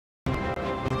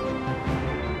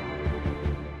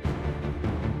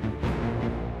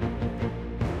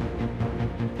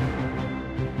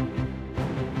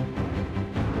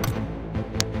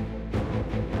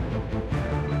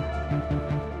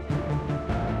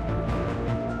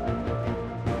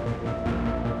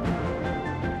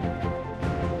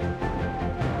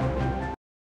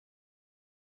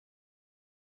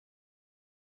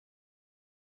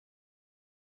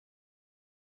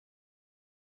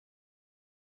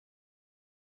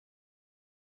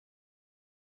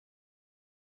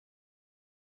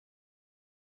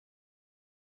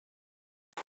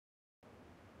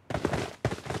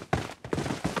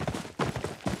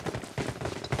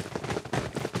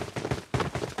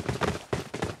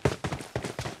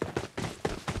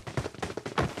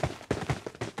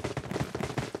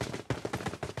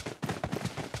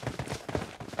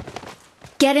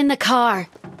Get in the car.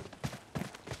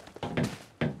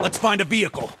 Let's find a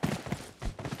vehicle.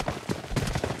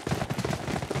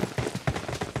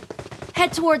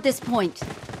 Head toward this point.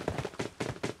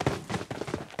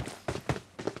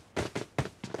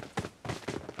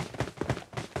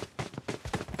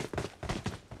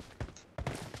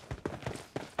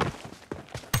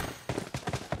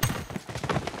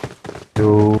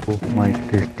 Mic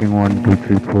testing 1 2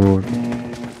 3 4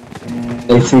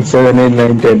 8 6 7 8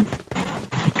 9 10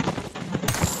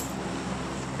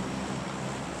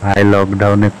 ভাই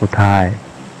লকডাউনে কোথায়?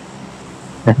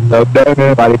 লকডাউনে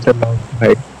বাড়িতে লক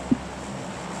ভাই,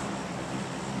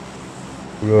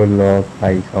 পুরো লক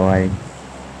ভাই সবাই।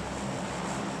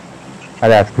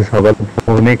 আরে আজকে সকালে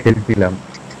ফোনে খেলছিলাম।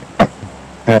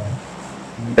 হ্যাঁ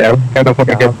কেন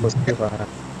ফোনে করতে পারা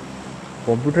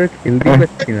কম্পিউটারে খেলতেই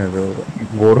পারছি না তো,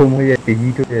 গরম হয়ে যাচ্ছে,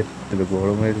 হিট হয়ে যাচ্ছে তো,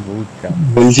 গরমের বহুত চাপ।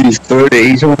 বলছিস তোর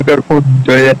এই সময়কার ফোন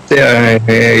চলে যাচ্ছে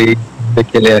এই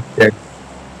খেলে যাচ্ছে।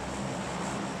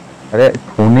 আরে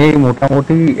ফোনে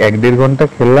মোটামুটি 1-1.5 ঘন্টা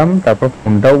খেললাম, তারপর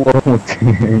ফোনটাও গরম হচ্ছে।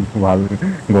 ভালো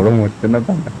গরম হচ্ছে না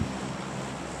তা না।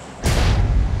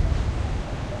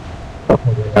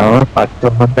 আমার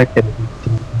 5-6 ঘন্টা খেলে দিচ্ছি।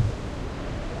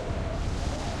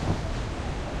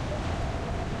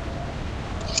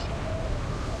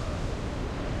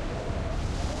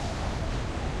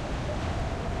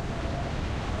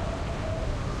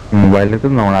 মোবাইলে তো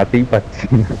নড়াতেই পাচ্ছি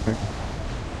না,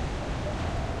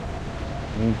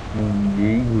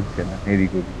 এই ঘুরছে না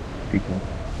এদিক ওদিক ঠিক মতো।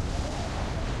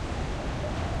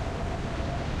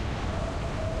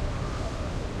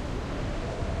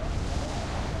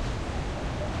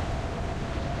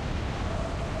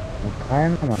 কোথায়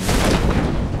না মানে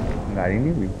গাড়ি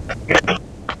নিবি?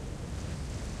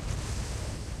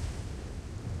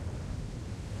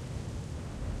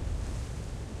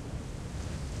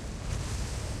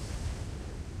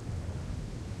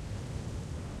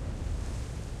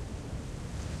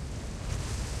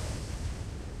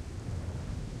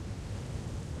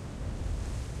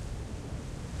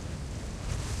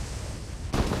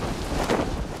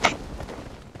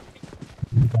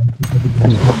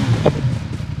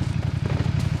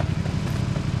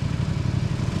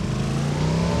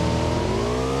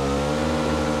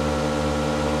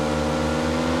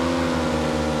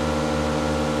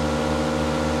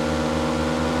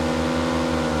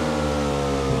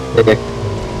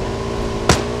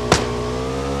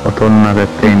 খতরনাক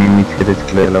একটা এনিমি ছেড়ে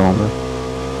চলে এলাম আমরা,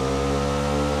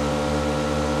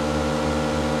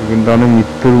 কিন্তু অনেক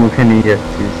মৃত্যুর মুখে নিয়ে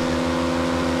যাচ্ছিস।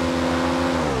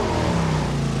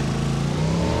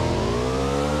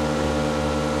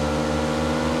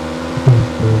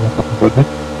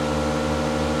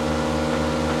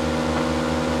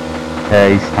 হ্যাঁ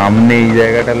এই সামনে এই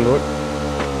জায়গাটা লোড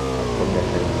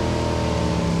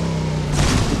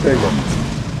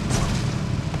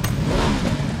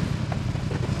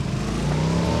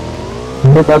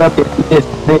দাদা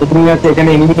এখানে আছে, এখানে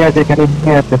এনিমি আছে, এখানে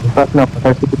এনিমি আছে, না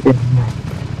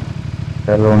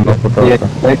তাহলে অন্য কোথাও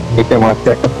এটা মারতে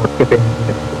একটা পটকে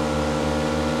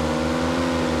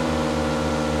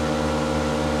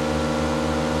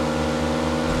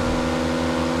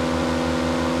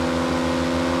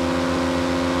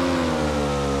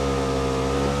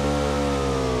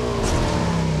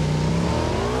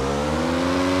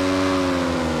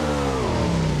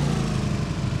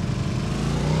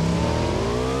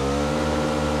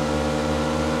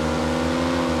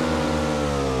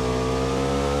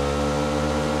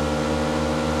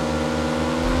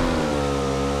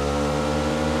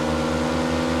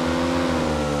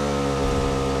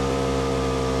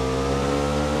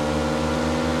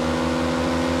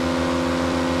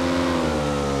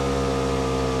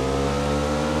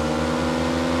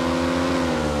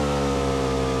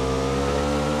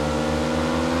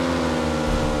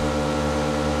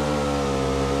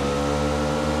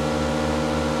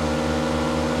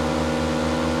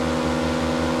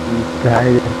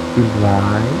ভাই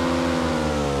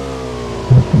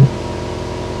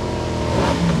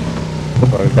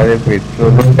সরকারের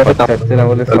পেট্রোল পাঠাচ্ছে না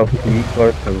বলে সব কি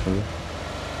করে থাকবে।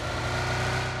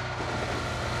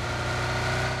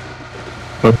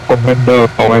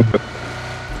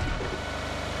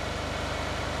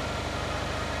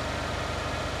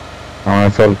 আমার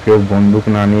চল কেউ বন্দুক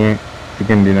না নিয়ে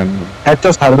চিকেন ডিনার এত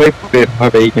সার্ভাইভ করতে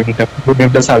হবে এই গেমটা, পুরো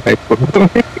গেমটা সার্ভাইভ করতে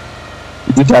হবে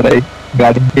কিছু ছাড়াই,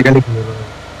 গাড়ি দিয়ে খালি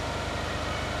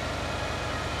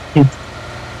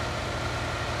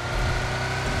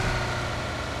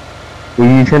ওই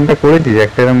মিশনটা করেছিস?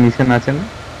 একটা এরকম মিশন আছে না?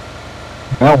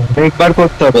 হ্যাঁ অনেকবার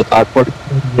করতে হবে, তারপর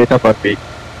যেটা পারবি।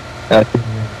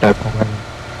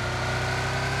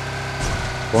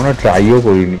 কোনো ট্রাইও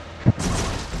করিনি,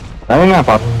 আমি না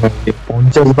পারবো না,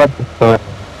 50 বার করতে হয়।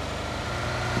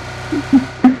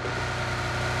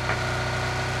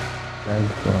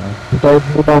 এটাই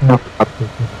পুরো না পারবো।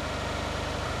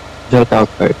 যা টাফ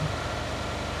হয়।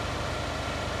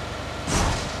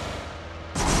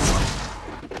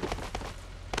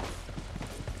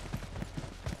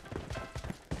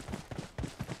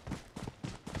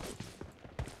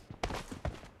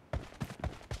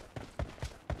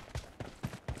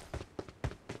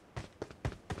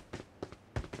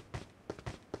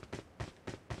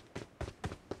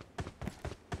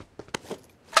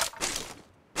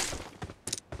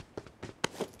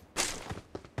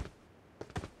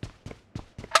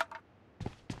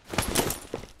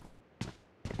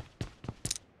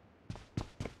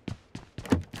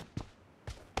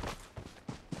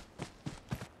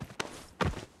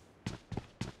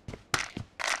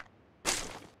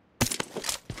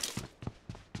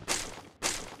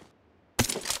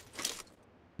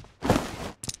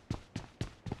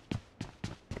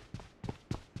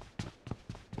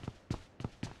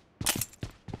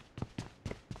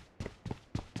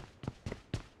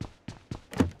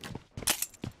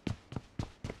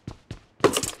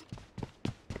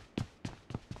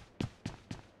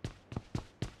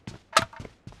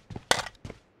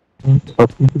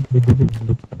 সবকিছু দেখে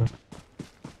দেখে খারাপ।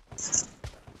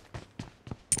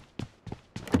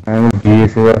 আমি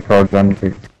বিএসএ আর শর্ট গান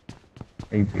খেলছি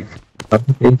এই পেয়েছি।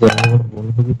 আপনি এই জায়গায়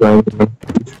বন্ধু জয়েন করবেন,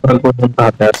 সকাল পর্যন্ত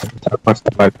হাতে আছে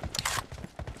 4-5টা বার।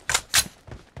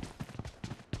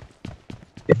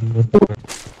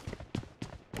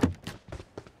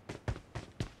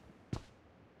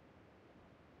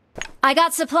 I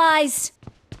got supplies.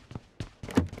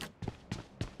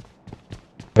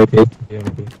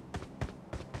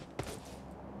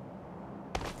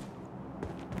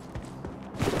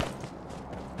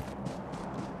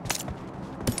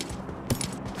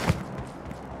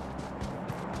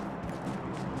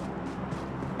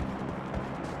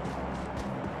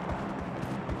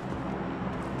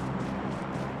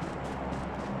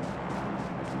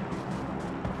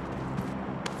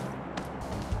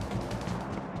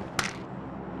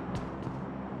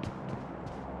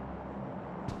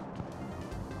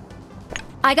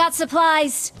 I got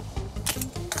supplies.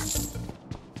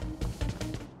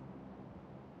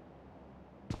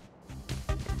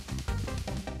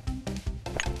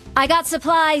 I got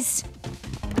supplies.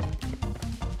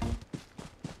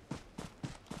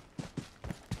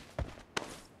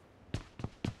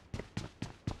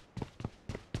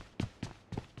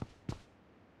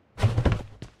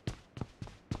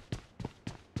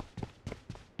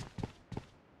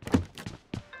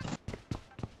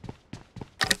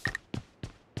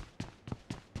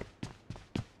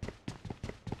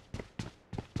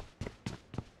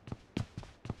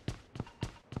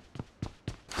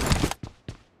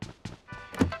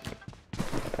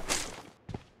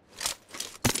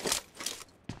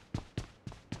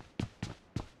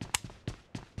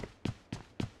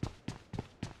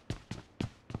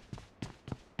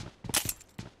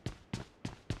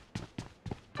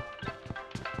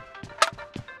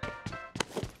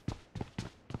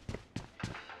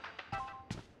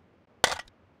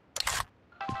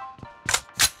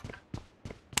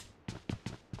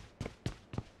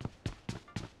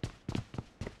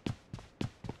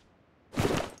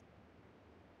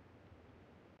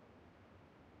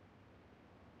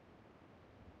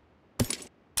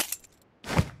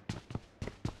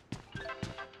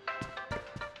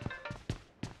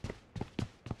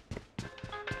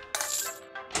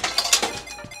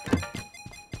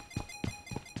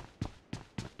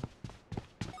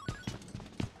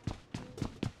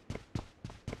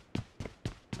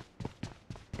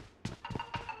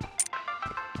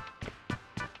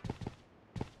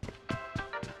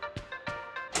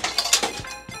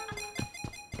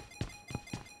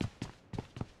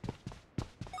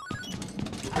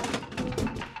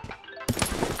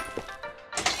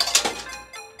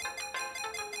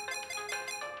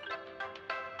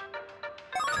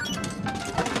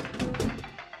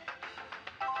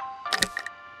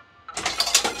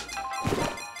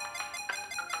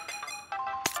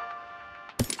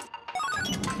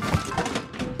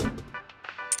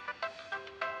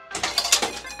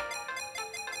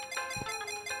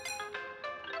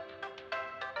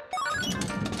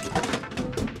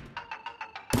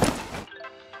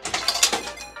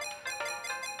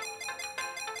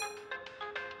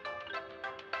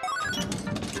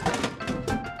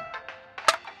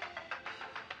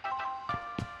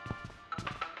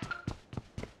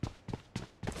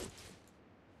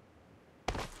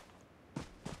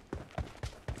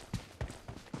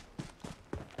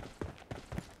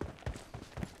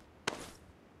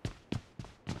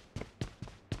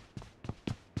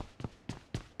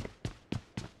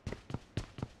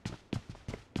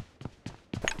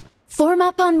 Form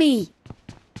up on me.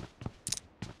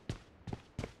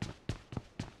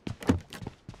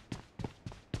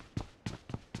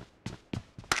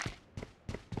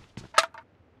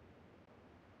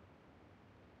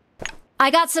 I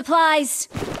got supplies.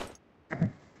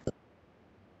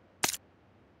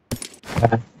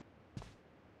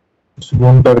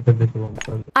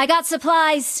 I got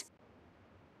supplies.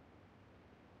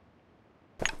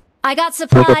 I got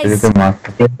supplies.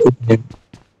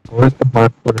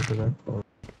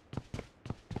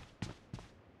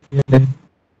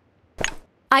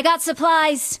 I got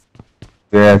supplies.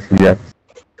 Yes, yes.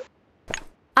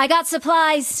 I got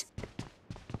supplies.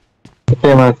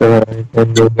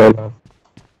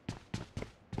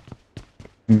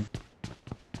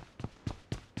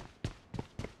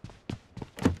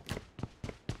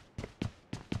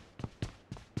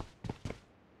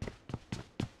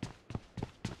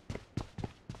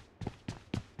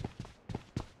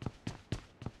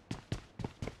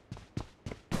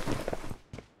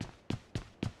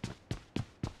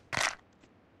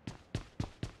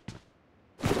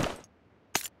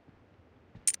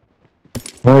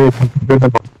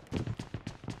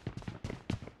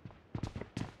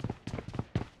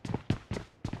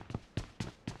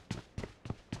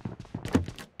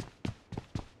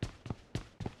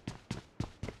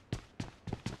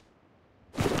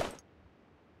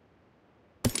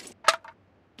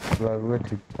 লাগবে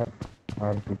ঠিকঠাক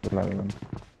আর কিছু লাগবে না।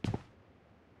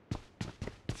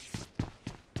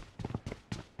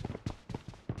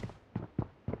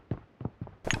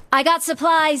 I got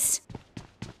supplies.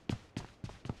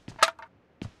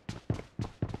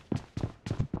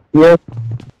 Yes.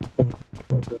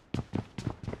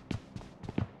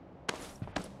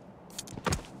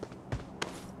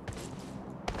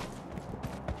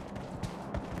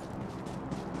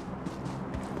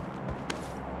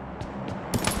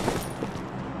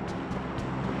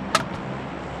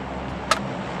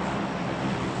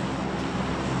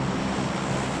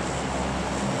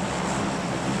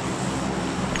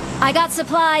 I got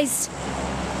supplies.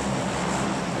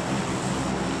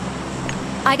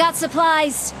 I got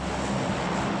supplies.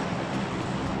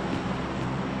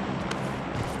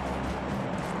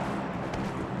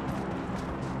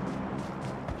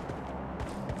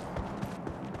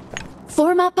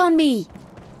 Form up on me.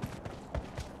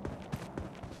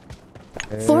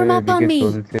 Form up on me.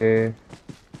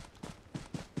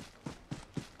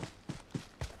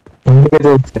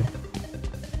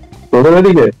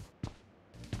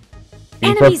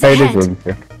 Enemies ahead.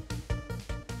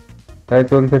 তাই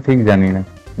চলছে ঠিক জানি না,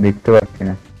 দেখতে পাচ্ছি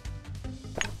না।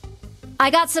 I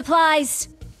got supplies.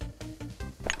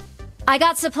 I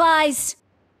got supplies.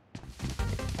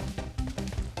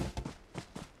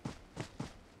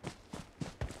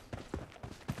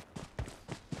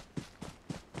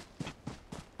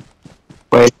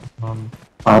 Wait.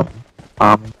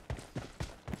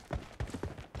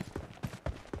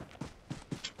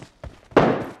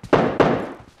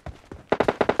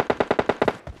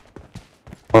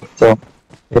 So,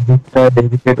 এদিকটা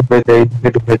এদিকে ঢুকেছে, এইদিকে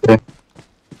ঢুকেছে,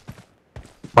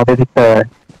 আমাদের দিকটা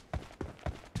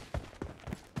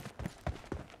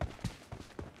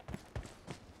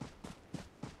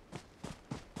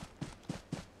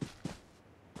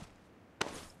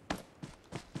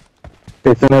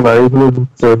পেছনে বাড়িগুলো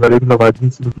ঢুকছে, বাড়িগুলো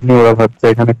বাজিয়েছে, ওরা ভাবছে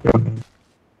এখানে কেউ নেই।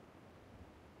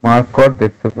 মার্ক কর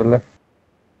দেখতে পেলে।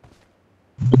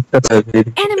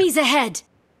 Enemies ahead.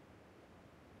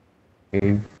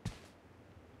 এই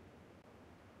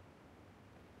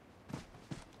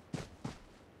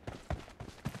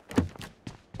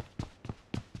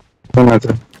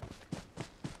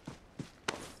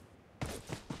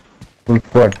ফুল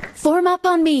squad. Form up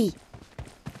on me.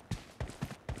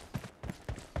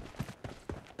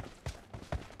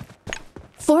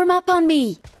 Form up on me.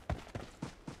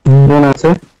 তিনজন আছে।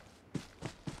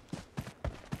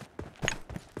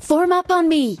 Form up on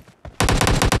me.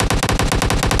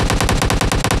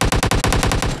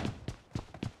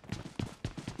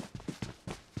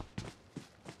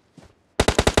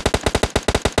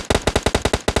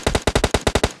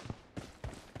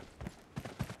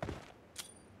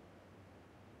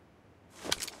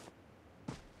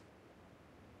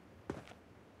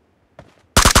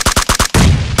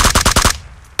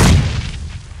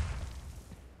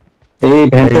 এই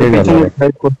ভ্যানটার পিছনে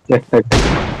ফাইট করছে একটা,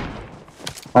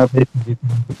 আর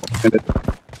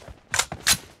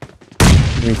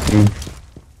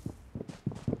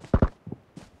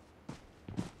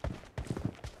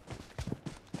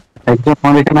একজন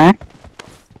আমার এখানে।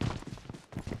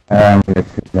 হ্যাঁ আমি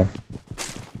দেখছিলাম।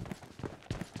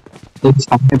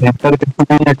 সামনে ভ্যানটার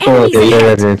পিছনে একটা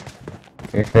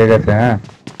এসে গেছে, হ্যাঁ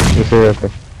এসে গেছে।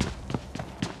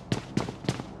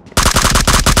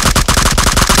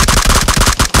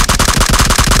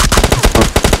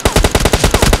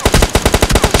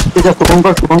 যা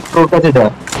শুভঙ্কর কাছে যা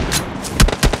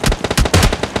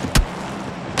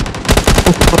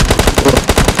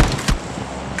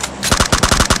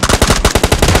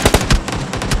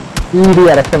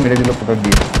আর একটা মেরে দিল কোথাও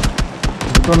দিয়ে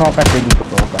দুটো নৌকা সেই দুটো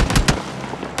নৌকা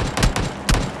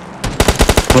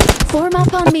Form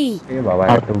up on me. এ বাবা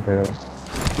একটা উঠে গেল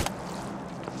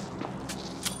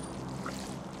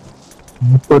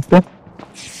করতে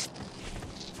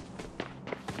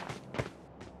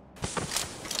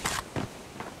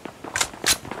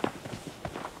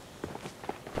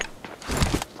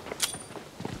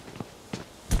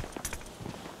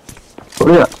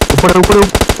উপরে উপরে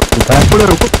উপরে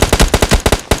উপরে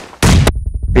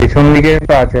পেছন দিকে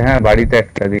তো আছে হ্যাঁ বাড়িতে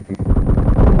একটা দেখি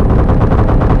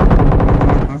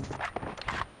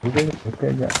ঢুকে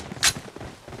যা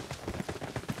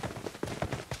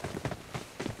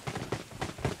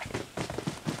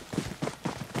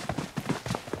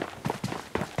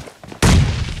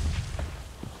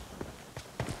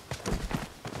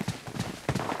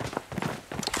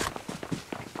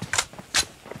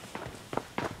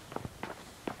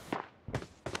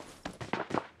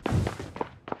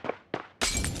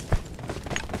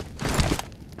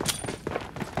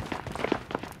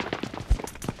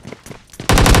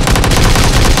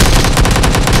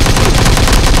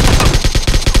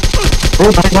ও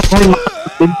ভাই ভাই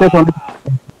তিনটা চলে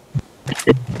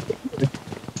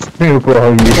ऊपर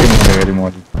हम ये मर गए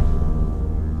मौज